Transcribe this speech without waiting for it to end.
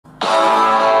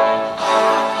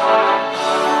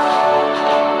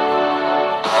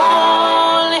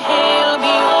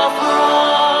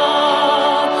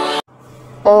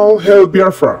hail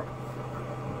Biafra.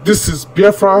 This is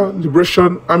Biafra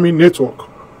Liberation Army Network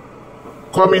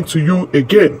coming to you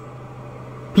again.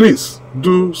 Please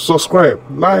do subscribe,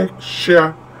 like,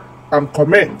 share, and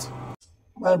comment.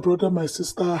 My brother, my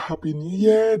sister, Happy New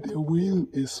Year. The wheel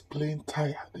is plain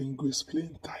tire. Then go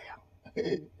explain tire.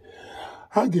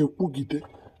 Ha ga-ekwugide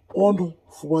ọnụ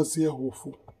fụwazie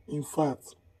ụfụ. In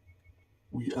fact,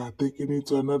 we are taking it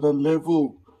to another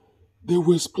level. They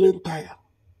will explain tire.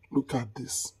 Look at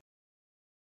this.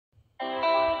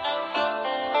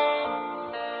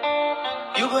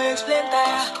 You go explain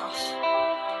tire.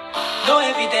 No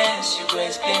evidence, you go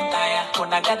explain tire.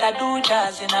 When I gotta do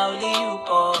jazz and I only you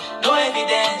call. No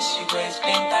evidence, you go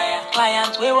explain tire.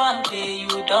 Client we one day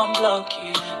you don't block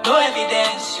you. No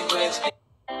evidence, you go explain.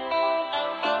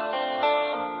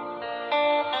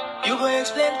 You go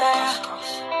explain tire.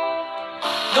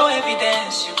 No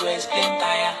evidence, you go explain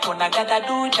tire. When I gotta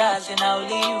do jazz and I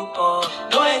only you call.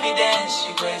 No evidence,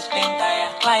 you go explain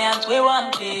tire. Client we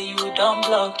one day you don't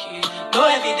block you. No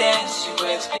evidence, you go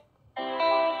explain.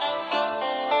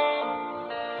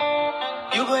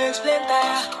 You go explain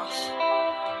tire.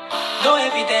 No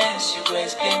evidence, you go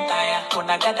explain tire. When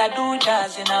I gotta do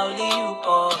jazz and I only you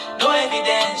call. No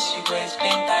evidence, you go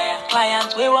explain tire.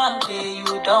 Client we one day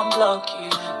you don't block you.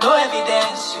 No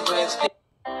evidence, you go explain.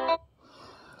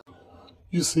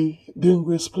 You see, they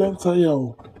will explain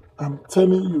tire. I'm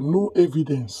telling you, no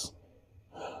evidence.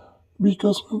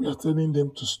 Because when we are telling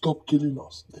them to stop killing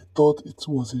us, they thought it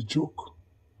was a joke.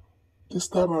 This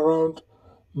time around,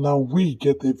 now we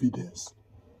get evidence.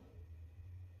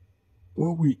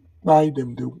 When we buy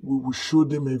them, we will show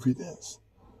them evidence.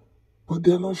 But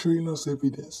they are not showing us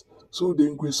evidence. So they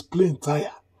will explain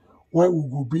tire. Why we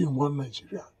will be in one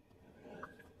Nigeria.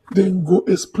 Then go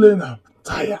explain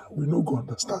tire. We no go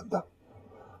understand that.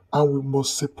 And we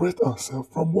must separate ourselves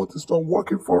from what is not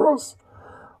working for us.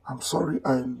 I'm sorry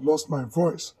I lost my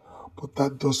voice, but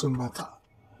that doesn't matter.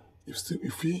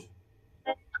 If we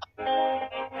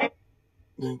then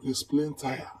go explain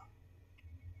tire.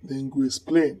 Then go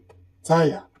explain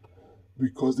tire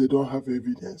because they don't have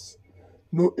evidence.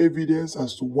 No evidence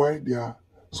as to why they are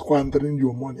squandering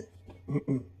your money.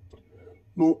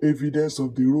 No evidence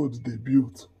of the roads they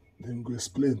built. Then go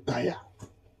explain tire.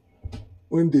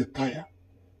 When they tire,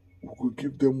 we could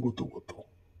give them water.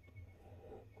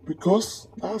 Because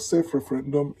that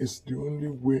self-referendum is the only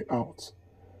way out.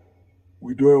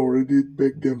 We don't already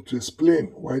beg them to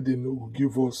explain why they no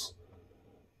give us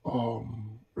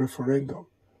referendum.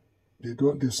 They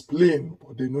don't explain,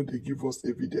 but they know they give us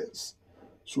evidence.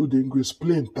 So they go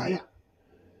explain tire.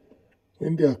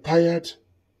 When they are tired,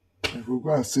 they will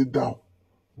go and sit down.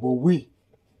 But we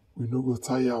no go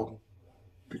tire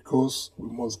because we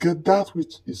must get that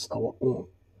which is our own.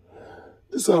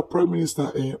 This is our Prime Minister,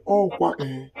 the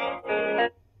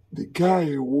guy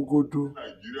who go do,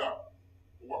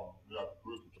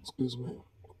 excuse me,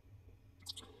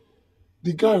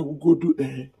 the guy who go do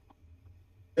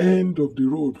end of the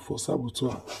road for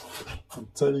saboteur. I'm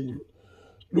telling you,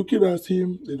 looking at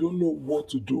him, they don't know what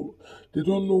to do. They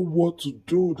don't know what to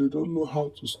do. They don't know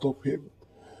how to stop him.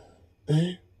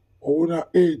 Or when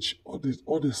age, or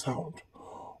the sound,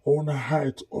 or when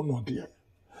height, or not there,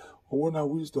 or when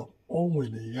wisdom, or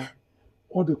when they are,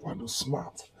 or the kind of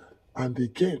smart. And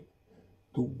again,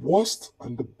 the worst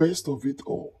and the best of it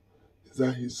all is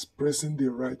that he's pressing the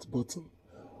right button.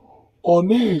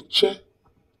 On a check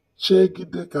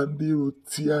it can deal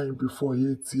tear him before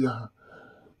he tear her.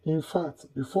 In fact,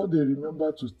 before they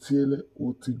remember to tear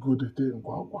or to go the thing,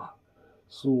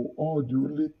 so all the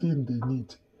only thing they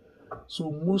need. So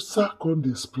Musa can't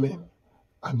explain,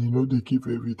 and they give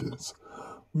evidence.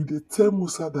 We they tell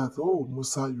Musa that, oh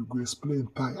Musa, you go explain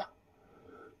tire.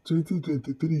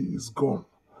 2023 is gone.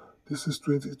 This is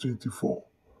 2024.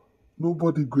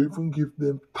 Nobody go even give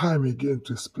them time again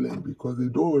to explain because they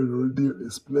don't already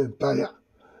explain tire.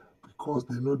 Because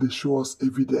they know they show us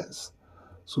evidence.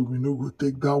 So we no go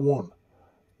take that one.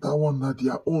 That one na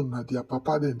their own, na their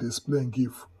papa then they explain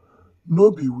give.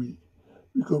 No be we.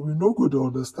 Because we no go to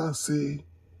understand say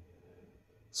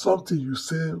something you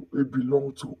say will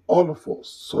belong to all of us.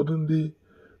 Suddenly,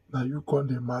 now you can't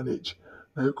they manage.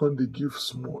 Now you can't they give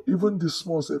small. Even the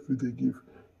small stuff they give,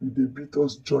 they beat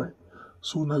us join.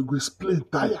 So now we explain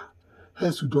tire.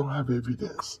 Hence we don't have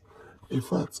evidence. In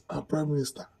fact, our Prime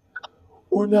Minister,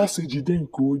 only asijide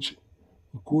nkoji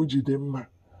demma.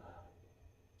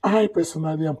 I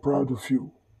personally am proud of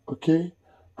you. Okay?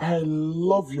 I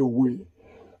love your way.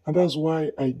 And that's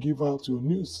why I give out your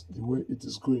news the way it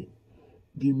is going.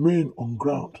 The men on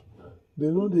ground. They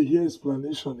know they hear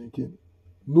explanation again.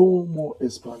 No more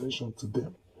explanation to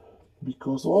them.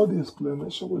 Because all the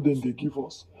explanation with them they give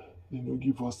us, they no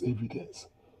give us evidence.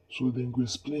 So dem go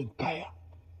explain tire.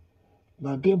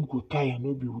 Na dem go tire,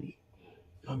 no be we.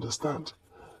 You understand?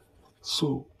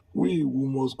 So we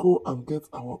must go and get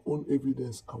our own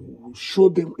evidence and we will show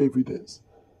them evidence.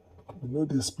 We no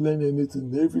dey explain anything,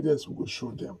 the evidence we go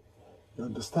show them. You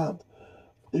understand?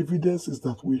 Evidence is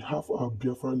that we have our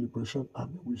Biafra Liberation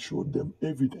Army. We show them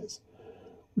evidence.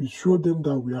 We show them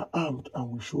that we are armed and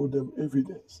we show them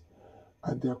evidence.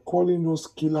 And they are calling us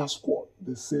killer squad.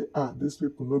 They say, these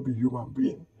people not be human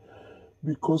being.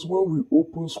 Because when we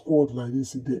open squad like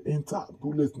this, they enter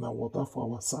bullet na water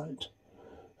for our side.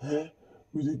 Eh?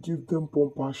 We dey give them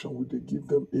pump action, we dey give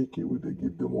them AK, we dey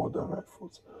give them other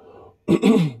rifles.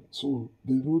 So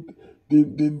they know they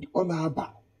on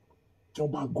haba,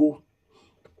 go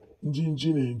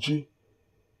Njinji Nenji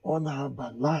on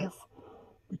haba life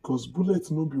because bullets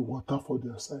no be water for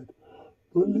their side.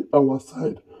 Only our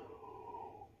side.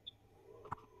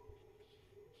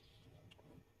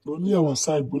 Only our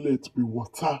side bullets be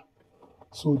water.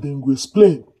 So then we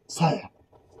explain, sire.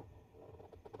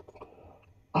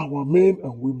 Our men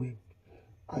and women,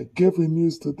 I gave a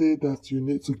news today that you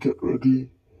need to get ready.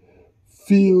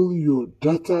 Fill your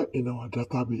data in our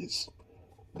database.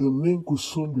 The link will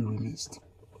soon be released.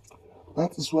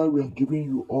 That is why we are giving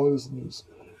you all this news.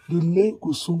 The link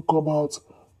will soon come out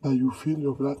that you fill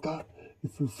your data.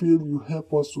 If you fill, you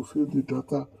help us to fill the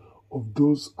data of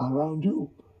those around you.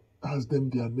 Ask them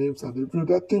their names and every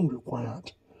other thing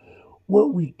required.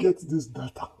 When we get this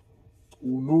data,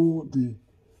 we know the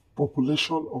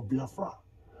population of Biafra.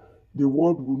 The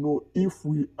world will know if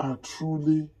we are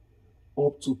truly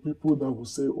up to people that will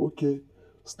say, okay,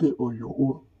 stay on your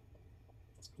own.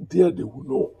 There they will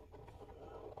know.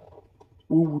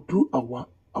 We will do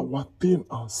our thing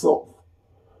ourselves.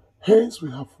 Hence,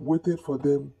 we have waited for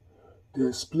them. They're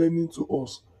explaining to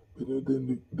us. They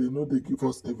know they give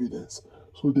us evidence.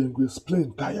 So they will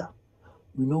explain tire.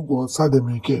 We no go answer them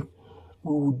again.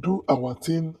 We will do our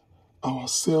thing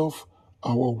ourselves,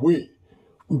 our way.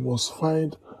 We must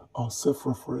find our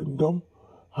self-referendum,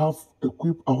 have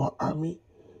equip our army,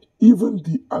 even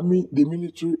the army, the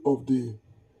military of the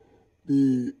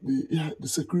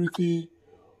security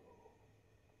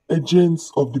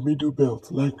agents of the Middle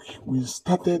Belt, like we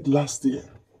started last year,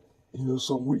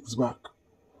 some weeks back.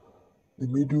 The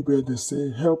Middle Belt, they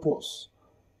say, help us,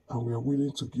 and we are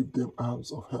willing to give them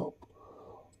arms of help.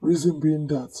 Reason being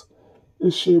that,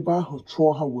 Esheba who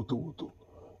throw her woto,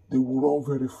 they will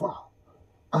run very far.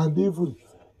 And even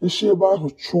Esheba who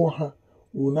throw her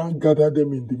will now gather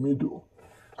them in the middle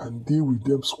and deal with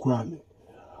them squarely.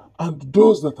 And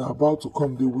those that are about to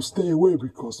come, they will stay away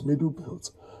because Middle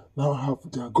Belt now have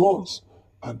their guns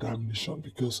and ammunition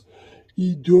because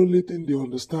the only thing they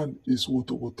understand is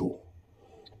woto.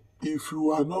 If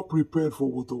you are not prepared for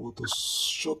woto,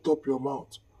 shut up your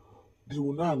mouth. They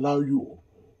will not allow you.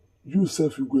 You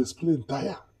self, you go explain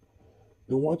tire.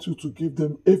 They want you to give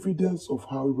them evidence of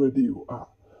how ready you are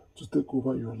to take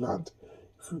over your land.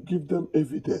 If you give them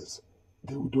evidence,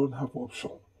 they don't have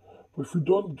option. But if you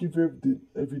don't give them the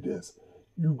evidence,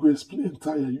 you go explain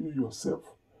tire you yourself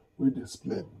will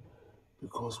explain.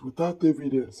 Because without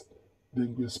evidence, they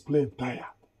go explain tire.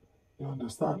 You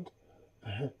understand?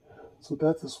 So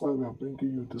that is why we are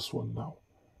bringing you this one now.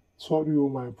 Sorry,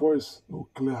 my voice no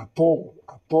clear at all.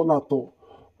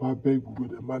 But I beg we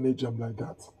go manage them like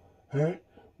that.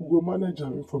 We go manage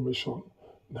them information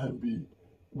and be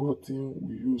what thing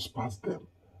we use past them.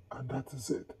 And that is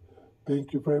it.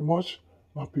 Thank you very much,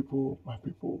 my people.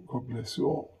 God bless you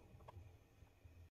all.